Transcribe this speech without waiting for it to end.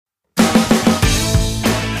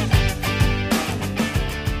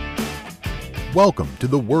Welcome to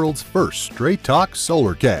the world's first Straight Talk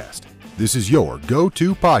Solarcast. This is your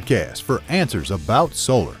go-to podcast for answers about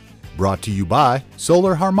solar. Brought to you by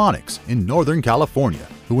Solar Harmonics in Northern California,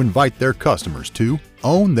 who invite their customers to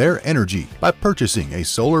own their energy by purchasing a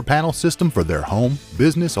solar panel system for their home,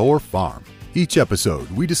 business, or farm. Each episode,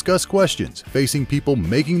 we discuss questions facing people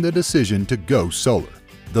making the decision to go solar.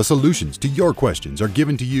 The solutions to your questions are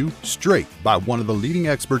given to you straight by one of the leading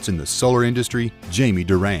experts in the solar industry, Jamie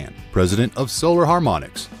Duran, president of Solar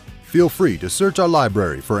Harmonics. Feel free to search our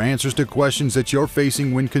library for answers to questions that you're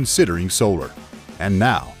facing when considering solar. And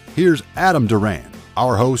now, here's Adam Duran,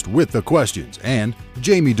 our host with the questions, and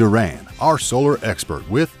Jamie Duran, our solar expert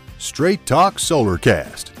with Straight Talk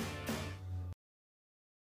Solarcast.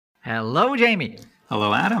 Hello, Jamie.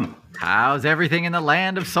 Hello, Adam. How's everything in the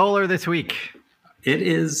land of solar this week? It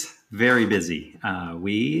is very busy.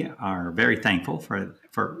 We are very thankful for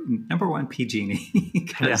number one, PG&E,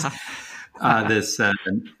 because this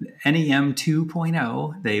NEM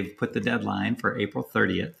 2.0, they've put the deadline for April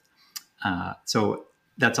 30th. So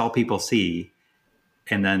that's all people see.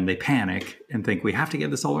 And then they panic and think we have to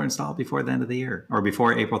get the solar installed before the end of the year or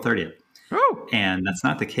before April 30th. Oh. And that's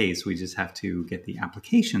not the case. We just have to get the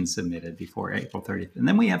application submitted before April 30th. And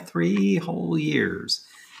then we have 3 whole years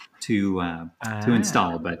to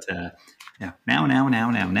install. But now.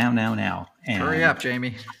 And hurry up,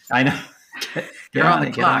 Jamie. I know. You're on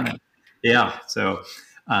the clock. Yeah. So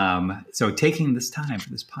taking this time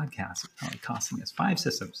for this podcast is probably costing us 5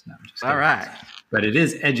 systems. No, I'm just kidding. All right. But it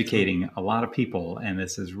is educating a lot of people. And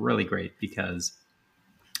this is really great because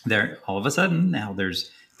all of a sudden now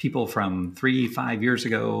there's people from 3-5 years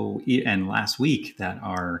ago and last week that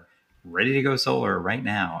are ready to go solar right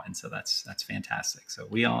now. And so that's fantastic. So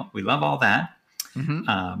we love all that.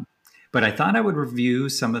 Mm-hmm. But I thought I would review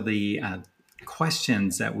some of the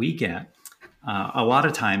questions that we get a lot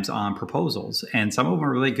of times on proposals. And some of them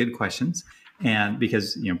are really good questions. And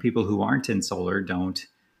because, people who aren't in solar don't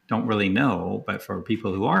really know, but for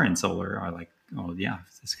people who are in solar are like, oh yeah,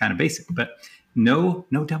 it's kind of basic, but no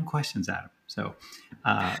dumb questions, Adam. So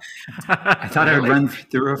I thought I'd run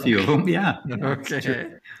through a few of them. Yeah.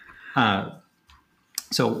 Okay.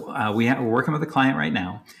 So we're working with a client right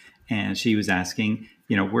now, and she was asking,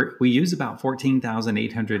 we use about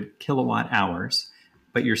 14,800 kilowatt hours,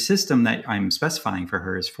 but your system that I'm specifying for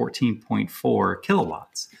her is 14.4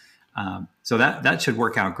 kilowatts. So that should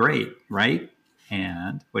work out great, right?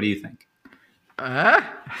 And what do you think?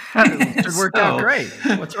 It should work out great.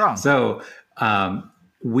 What's wrong? So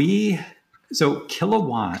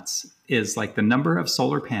kilowatts is like the number of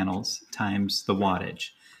solar panels times the wattage.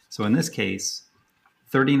 So in this case,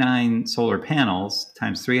 39 solar panels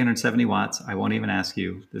times 370 watts. I won't even ask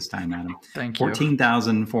you this time, Adam. Thank you.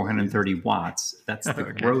 14,430 watts. That's the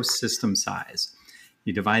gross system size.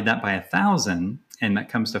 You divide that by 1,000, and that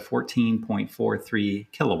comes to 14.43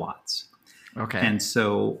 kilowatts. Okay. And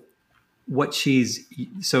so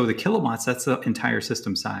the kilowatts, that's the entire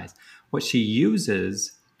system size. What she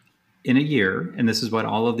uses in a year, and this is what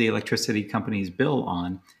all of the electricity companies bill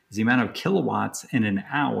on, is the amount of kilowatts in an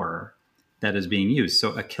hour that is being used.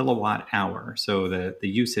 So a kilowatt hour. So the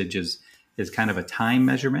usage is kind of a time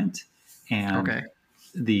measurement. And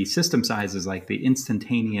the system size is like the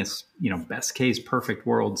instantaneous, best case, perfect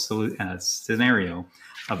world scenario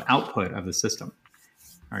of output of the system.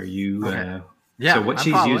 Are you? Yeah. So what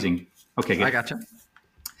she's using. Okay, good. I gotcha.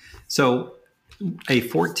 So a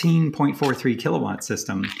 14.43 kilowatt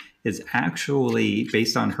system is actually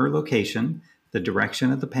based on her location, the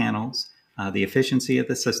direction of the panels, the efficiency of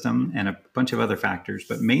the system, and a bunch of other factors,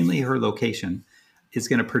 but mainly her location is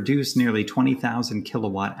going to produce nearly 20,000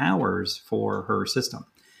 kilowatt hours for her system.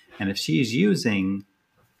 And if she's using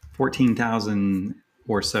 14,000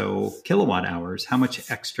 or so kilowatt hours, how much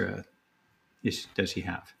extra does she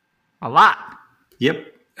have? A lot. Yep.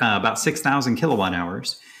 About 6,000 kilowatt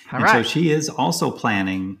hours. All right. So she is also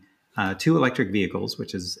planning 2 electric vehicles,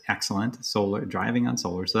 which is excellent. Solar, driving on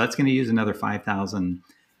solar. So that's going to use another 5,000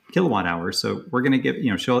 kilowatt hours. So we're going to give,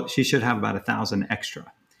 she should have about 1,000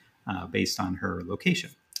 extra based on her location.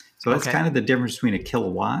 So that's kind of the difference between a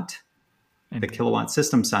kilowatt, the kilowatt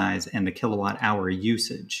system size, and the kilowatt hour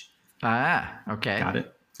usage. Okay. Got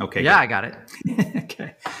it? Okay. Yeah, good. I got it.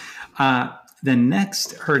 Okay.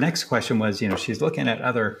 Her next question was, she's looking at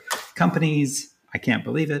other companies. I can't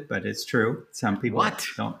believe it, but it's true. Some people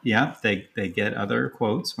don't. Yeah, they get other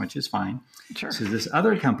quotes, which is fine. Sure. So this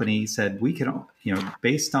other company said we could,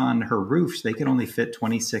 based on her roof, they could only fit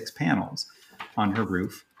 26 panels on her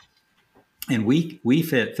roof, and we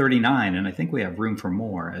fit 39, and I think we have room for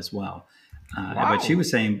more as well. But she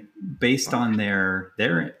was saying, based on their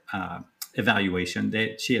evaluation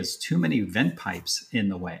that she has too many vent pipes in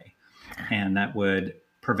the way, and that would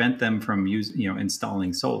prevent them from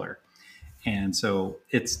installing solar. And so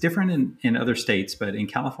it's different in other states, but in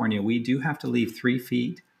California, we do have to leave 3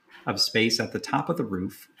 feet of space at the top of the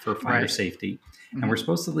roof for fire safety. And we're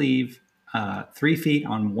supposed to leave 3 feet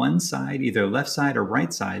on one side, either left side or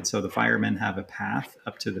right side, so the firemen have a path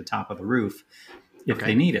up to the top of the roof if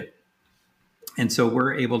they need it. And so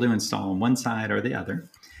we're able to install on one side or the other.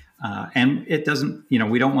 And it doesn't,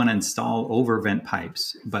 we don't want to install over vent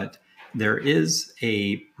pipes, but there is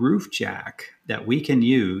a roof jack that we can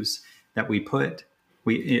use that we cut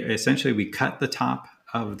the top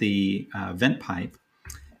of the vent pipe.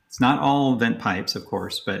 It's not all vent pipes, of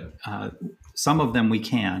course, but some of them we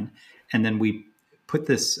can. And then we put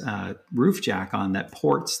this roof jack on that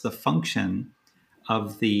ports the function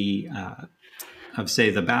of say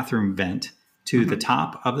the bathroom vent to the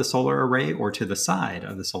top of the solar array or to the side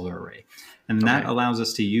of the solar array. And that allows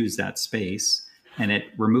us to use that space, and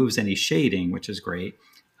it removes any shading, which is great.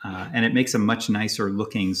 And it makes a much nicer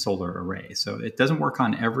looking solar array. So it doesn't work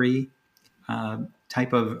on every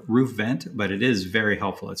type of roof vent, but it is very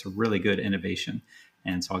helpful. It's a really good innovation.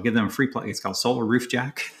 And so I'll give them a free plug. It's called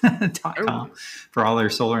solarroofjack.com for all their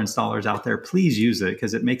solar installers out there. Please use it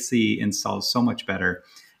because it makes the installs so much better.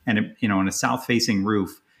 And on a south facing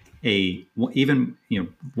roof,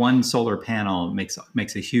 one solar panel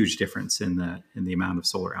makes a huge difference in the amount of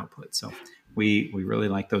solar output. So we really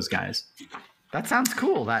like those guys. That sounds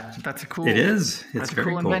cool. That's a cool. It is. It's very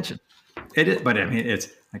cool invention. It is, but I mean, it's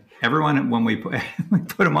like everyone when we put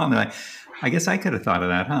them on, they're like, I guess I could have thought of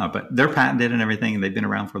that, huh? But they're patented and everything, and they've been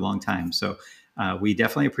around for a long time. So we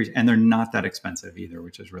definitely appreciate, and they're not that expensive either,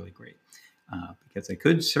 which is really great because they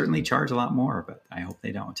could certainly charge a lot more, but I hope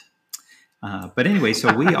they don't. But anyway,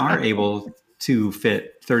 so we are able to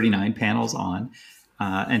fit 39 panels on.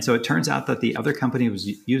 And so it turns out that the other company was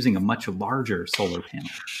using a much larger solar panel.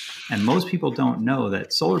 And most people don't know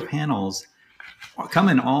that solar panels come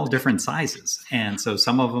in all different sizes. And so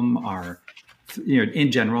some of them are,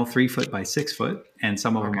 in general, 3 foot by 6 foot. And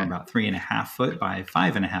some of them are about 3.5 foot by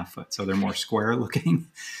 5.5 foot. So they're more square looking.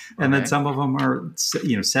 And then some of them are,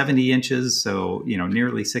 70 inches. So,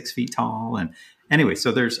 nearly 6 feet tall. And anyway,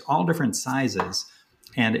 so there's all different sizes.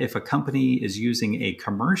 And if a company is using a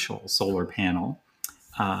commercial solar panel,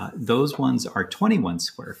 those ones are 21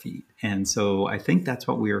 square feet. And so I think that's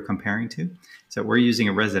what we were comparing to. So we're using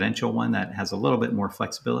a residential one that has a little bit more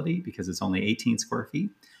flexibility because it's only 18 square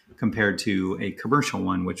feet compared to a commercial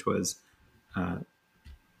one, which was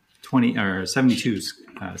 72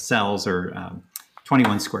 cells or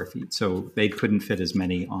 21 square feet. So they couldn't fit as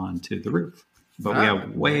many onto the roof, but we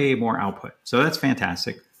have way more output. So that's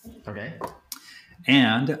fantastic. Okay.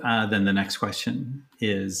 And then the next question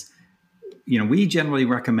is, we generally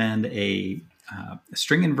recommend a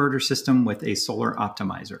string inverter system with a solar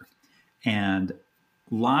optimizer. And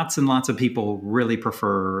lots of people really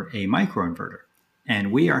prefer a microinverter.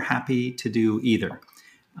 And we are happy to do either.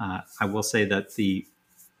 I will say that the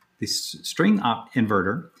string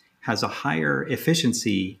inverter has a higher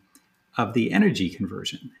efficiency of the energy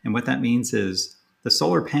conversion. And what that means is the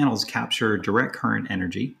solar panels capture direct current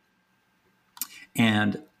energy.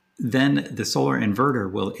 And then the solar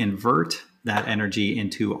inverter will invert that energy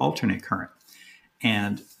into alternate current.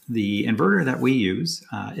 And the inverter that we use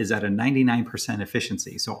is at a 99%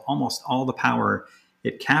 efficiency. So almost all the power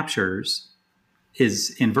it captures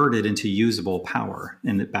is inverted into usable power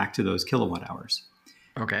and back to those kilowatt hours.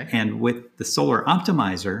 Okay. And with the solar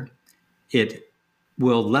optimizer, it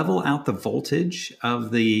will level out the voltage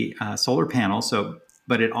of the solar panel.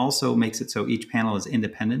 But it also makes it so each panel is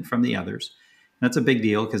independent from the others. That's a big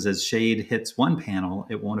deal because as shade hits one panel,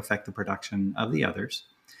 it won't affect the production of the others.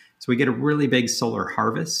 So we get a really big solar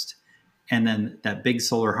harvest. And then that big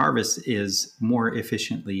solar harvest is more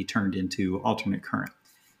efficiently turned into alternate current.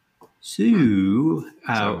 So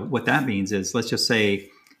what that means is, let's just say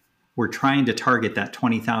we're trying to target that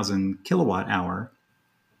 20,000 kilowatt hour,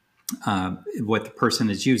 what the person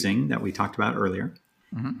is using that we talked about earlier.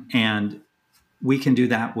 Mm-hmm. And we can do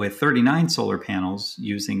that with 39 solar panels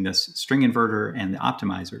using this string inverter and the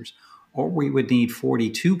optimizers, or we would need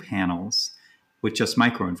 42 panels with just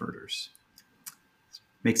microinverters.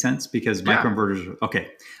 Make sense? Because microinverters, okay.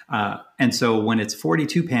 And so when it's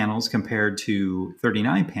 42 panels compared to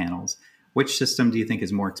 39 panels, which system do you think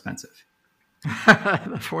is more expensive?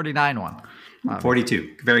 The 49 one.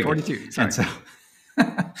 42, very 42, good. Sorry. And so,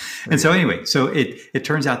 and so anyway, so it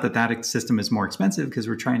turns out that system is more expensive because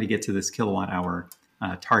we're trying to get to this kilowatt hour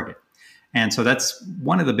target. And so that's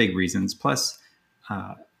one of the big reasons. Plus,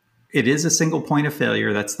 It is a single point of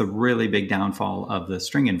failure. That's the really big downfall of the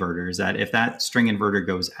string inverter, is that if that string inverter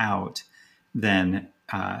goes out, then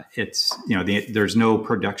it's, there's no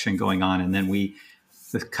production going on. And then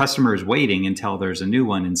the customer is waiting until there's a new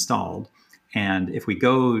one installed. And if we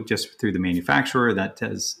go just through the manufacturer,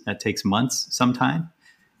 that takes months sometime,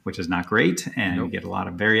 which is not great. And you get a lot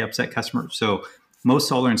of very upset customers. So most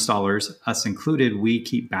solar installers, us included, we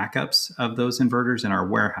keep backups of those inverters in our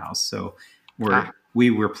warehouse. So we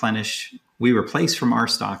replace from our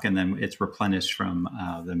stock, and then it's replenished from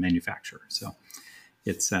the manufacturer. So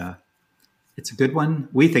it's a good one.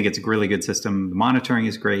 We think it's a really good system. The monitoring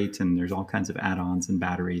is great, and there's all kinds of add-ons and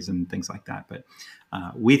batteries and things like that. But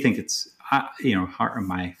we think it's,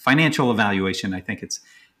 my financial evaluation, I think it's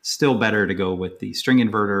still better to go with the string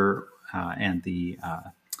inverter and the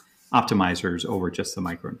optimizers over just the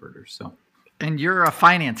microinverters. So. And you're a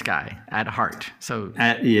finance guy at heart. So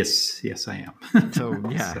yes, I am. So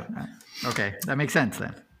yeah. Okay. That makes sense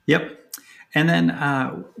then. Yep. And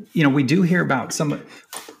then, we do hear about some of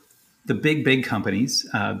the big companies,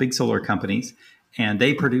 big solar companies, and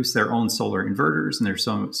they produce their own solar inverters and their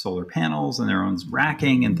solar panels and their own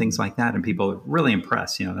racking and things like that. And people are really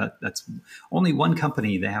impressed. That's only one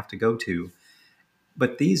company they have to go to.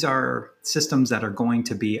 But these are systems that are going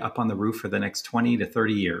to be up on the roof for the next 20 to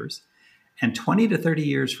 30 years. And 20 to 30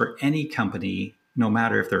 years for any company, no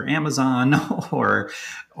matter if they're Amazon or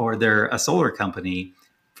they're a solar company,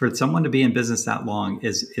 for someone to be in business that long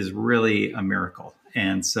is really a miracle.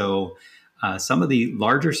 And so some of the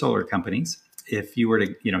larger solar companies, if you were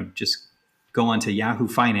to just go onto Yahoo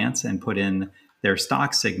Finance and put in their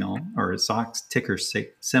stock signal or stock ticker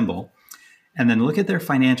symbol, and then look at their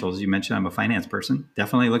financials. You mentioned I'm a finance person.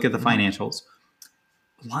 Definitely look at the financials.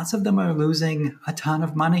 Lots of them are losing a ton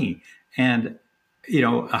of money. And,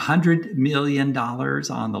 $100 million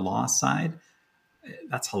on the loss side,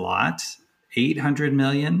 that's a lot. 800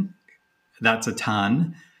 million, that's a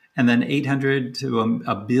ton. And then 800 to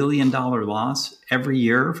 $1 billion loss every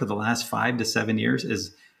year for the last 5 to 7 years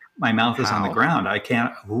is, my mouth is on the ground. I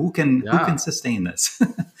can't, who can sustain this?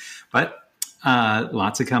 But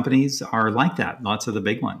lots of companies are like that. Lots of the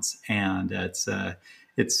big ones. And it's a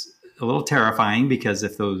little terrifying, because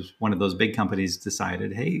if one of those big companies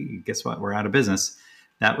decided, hey, guess what, we're out of business,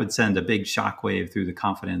 that would send a big shockwave through the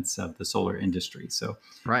confidence of the solar industry. So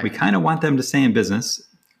we kind of want them to stay in business,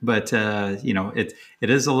 but it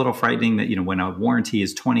is a little frightening that when a warranty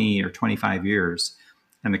is 20 or 25 years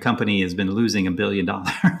and the company has been losing $1 billion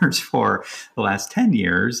for the last 10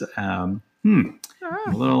 years, I'm a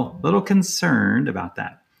little concerned about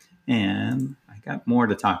that. And got more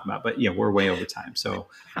to talk about, but we're way over time. So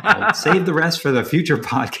I'll save the rest for the future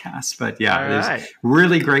podcast. But there's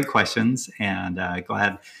really great questions, and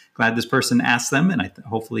glad this person asked them, and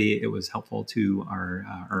hopefully it was helpful to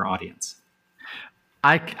our audience.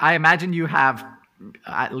 I imagine you have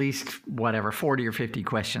at least 40 or 50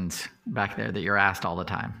 questions back there that you're asked all the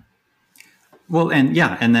time. Well,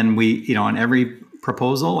 and then we, on every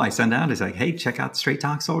proposal I send out, it's like, hey, check out Straight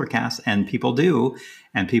Talk Solarcast, and people do,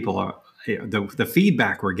 and people are. The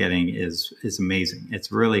feedback we're getting is amazing.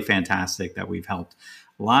 It's really fantastic that we've helped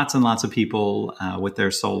lots and lots of people with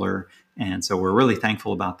their solar, and so we're really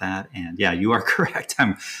thankful about that. And you are correct.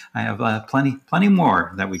 I have plenty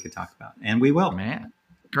more that we could talk about, and we will. Man,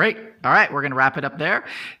 great. All right, we're going to wrap it up there.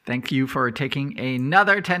 Thank you for taking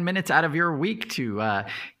another 10 minutes out of your week to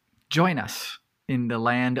join us in the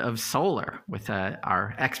land of solar with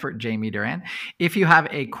our expert, Jamie Duran. If you have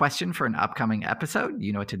a question for an upcoming episode,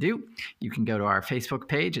 you know what to do. You can go to our Facebook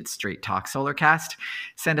page. It's Straight Talk Solarcast.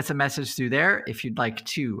 Send us a message through there. If you'd like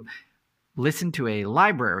to listen to a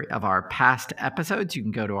library of our past episodes, you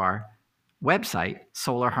can go to our website,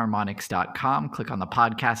 solarharmonics.com. Click on the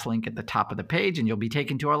podcast link at the top of the page, and you'll be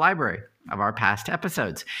taken to our library of our past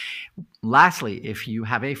episodes. Lastly, if you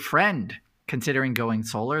have a friend considering going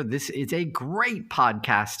solar, this is a great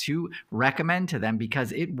podcast to recommend to them,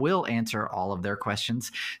 because it will answer all of their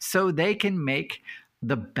questions so they can make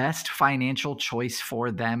the best financial choice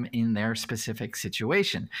for them in their specific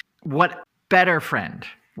situation. What better friend,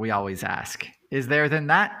 we always ask, is there than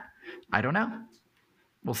that? I don't know.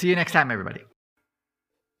 We'll see you next time, everybody.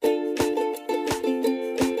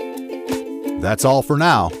 That's all for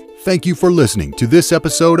now. Thank you for listening to this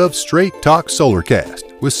episode of Straight Talk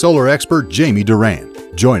Solarcast with solar expert Jamie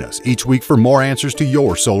Duran. Join us each week for more answers to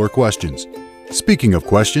your solar questions. Speaking of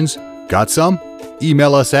questions, got some?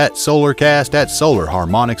 Email us at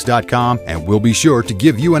solarcast@solarharmonics.com, and we'll be sure to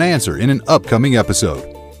give you an answer in an upcoming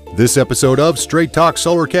episode. This episode of Straight Talk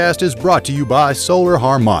Solarcast is brought to you by Solar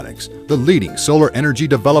Harmonics, the leading solar energy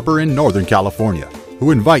developer in Northern California,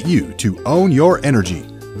 who invite you to own your energy.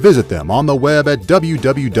 Visit them on the web at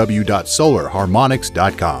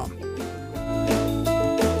www.solarharmonics.com.